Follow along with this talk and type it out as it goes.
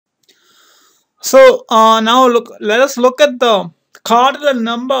So now let us look at the cardinal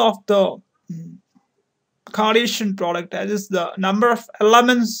number of the Cartesian product. That is the number of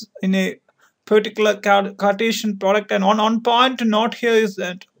elements in a particular Cartesian product. And one point to note here is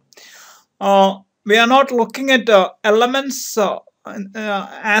that we are not looking at elements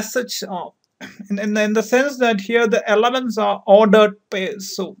as such in the sense that here the elements are ordered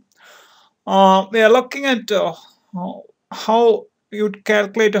pairs. So we are looking at how you'd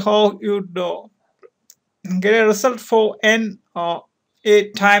calculate, how you'd get a result for n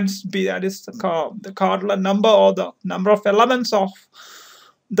a times b, that is the cardinal number or the number of elements of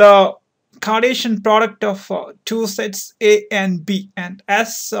the Cartesian product of two sets A and B. And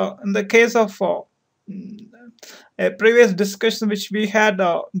as in the case of a previous discussion which we had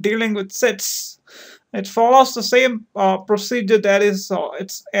dealing with sets, it follows the same procedure, that is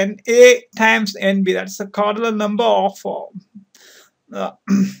it's n A times n B. That's the cardinal number of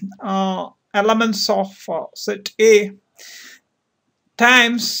elements of set A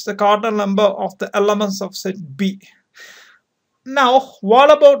times the cardinal number of the elements of set B. Now,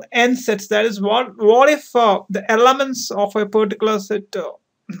 what about n sets? That is, what if the elements of a particular set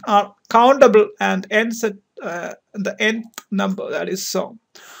are countable and n set the nth number? That is so.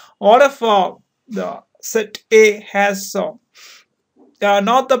 What if the set A has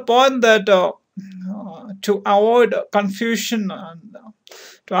not the point that to avoid confusion and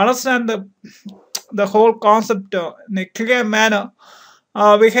to understand the whole concept in a clear manner,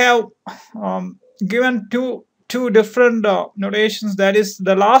 we have given two different notations. That is,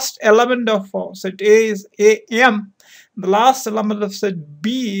 the last element of set A is AM, the last element of set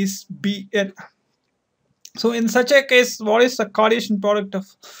B is BN. So in such a case, what is the Cartesian product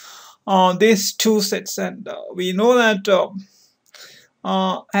of these two sets? And we know that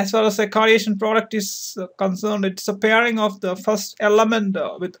as far as the Cartesian product is concerned, it's a pairing of the first element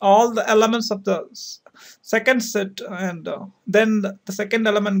with all the elements of the second set, and then the second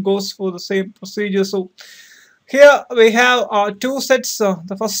element goes for the same procedure. So here we have two sets.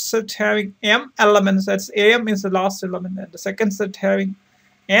 The first set having m elements, that's am is the last element, and the second set having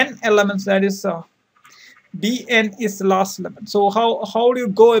n elements, that is bn is the last element. So how do you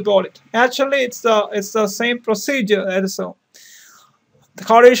go about it? Actually, it's the same procedure. That is the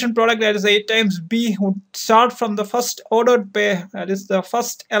Cartesian product, that is A times B, would start from the first ordered pair, that is the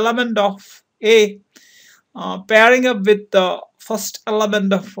first element of A, pairing up with the first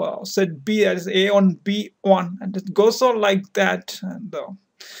element of set B, that is A1 B1, and it goes on like that. And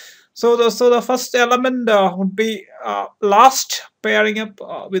so the first element would be last pairing up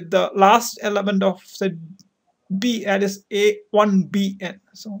with the last element of set B, that is A1 Bn.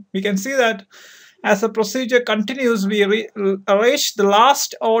 So we can see that as the procedure continues, we reach the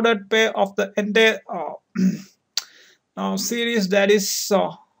last ordered pair of the entire series, that is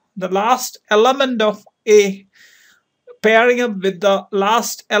the last element of A pairing up with the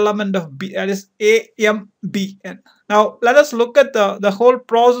last element of B, that is AMBN. Now let us look at the whole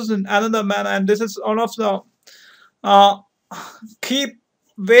process in another manner, and this is one of the key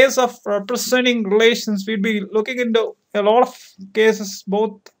ways of representing relations. We'll be looking into a lot of cases,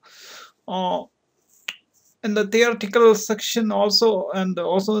 both in the theoretical section also, and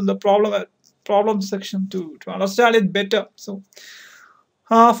also in the problem section to understand it better. So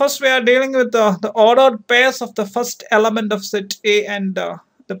first we are dealing with the ordered pairs of the first element of set A, and the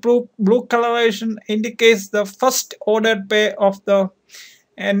blue coloration indicates the first ordered pair of the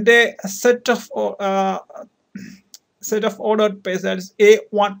entire set of ordered pairs, that is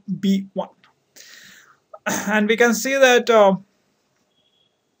A1 B1. And we can see that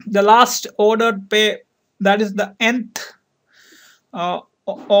the last ordered pair, that is the nth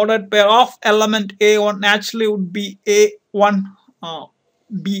ordered pair of element A1, naturally would be A1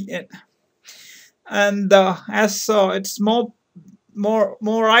 Bn. And as it's more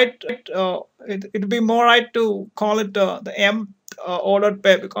right, it would be more right to call it the m ordered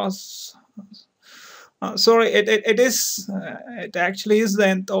pair, because sorry, it actually is the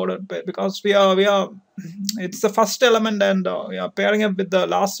nth ordered pair, because we are it's the first element, and we are pairing it with the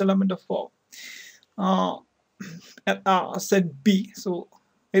last element of set B. So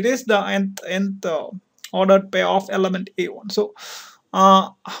it is the nth ordered pair of element A1. So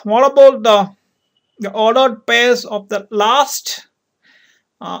what about the ordered pairs of the last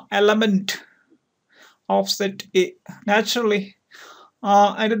element of set A? Naturally,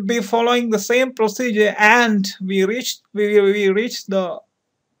 it would be following the same procedure, and we reach the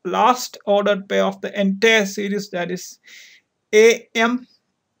last ordered pair of the entire series, that is AM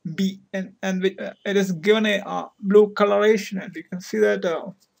B, and it is given a blue coloration, and you can see that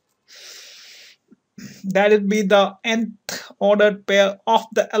that would be the nth ordered pair of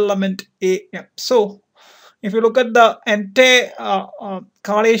the element AM. So if you look at the entire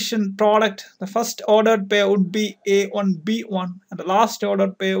Cartesian product, the first ordered pair would be A1B1 and the last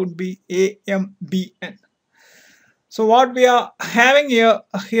ordered pair would be AMBN. So what we are having here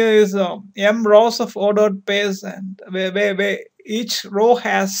is m rows of ordered pairs, and where each row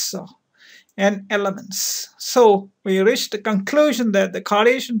has n elements. So we reached the conclusion that the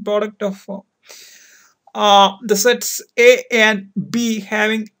Cartesian product of the sets A and B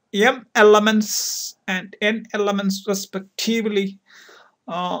having m elements and n elements respectively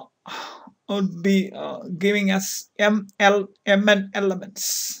uh, would be giving us mn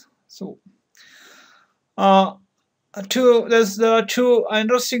elements. So there's two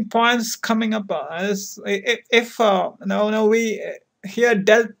interesting points coming up. If now we here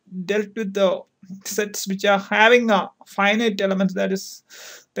dealt with the sets which are having finite elements, that is,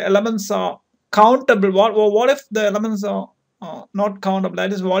 the elements are countable. What if the elements are not countable?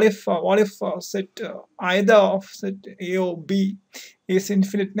 That is, what if set either of set A or B is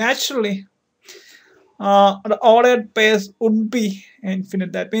infinite? Naturally, the ordered pairs would be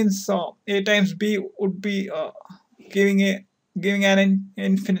infinite. That means A times B would be giving an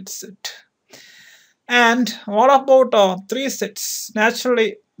infinite set. And what about three sets?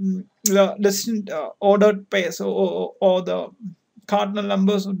 Naturally, the distinct ordered pairs or the cardinal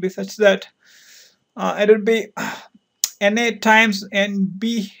numbers would be such that it would be Na times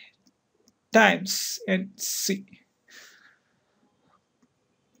Nb times Nc.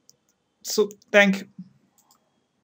 So thank you.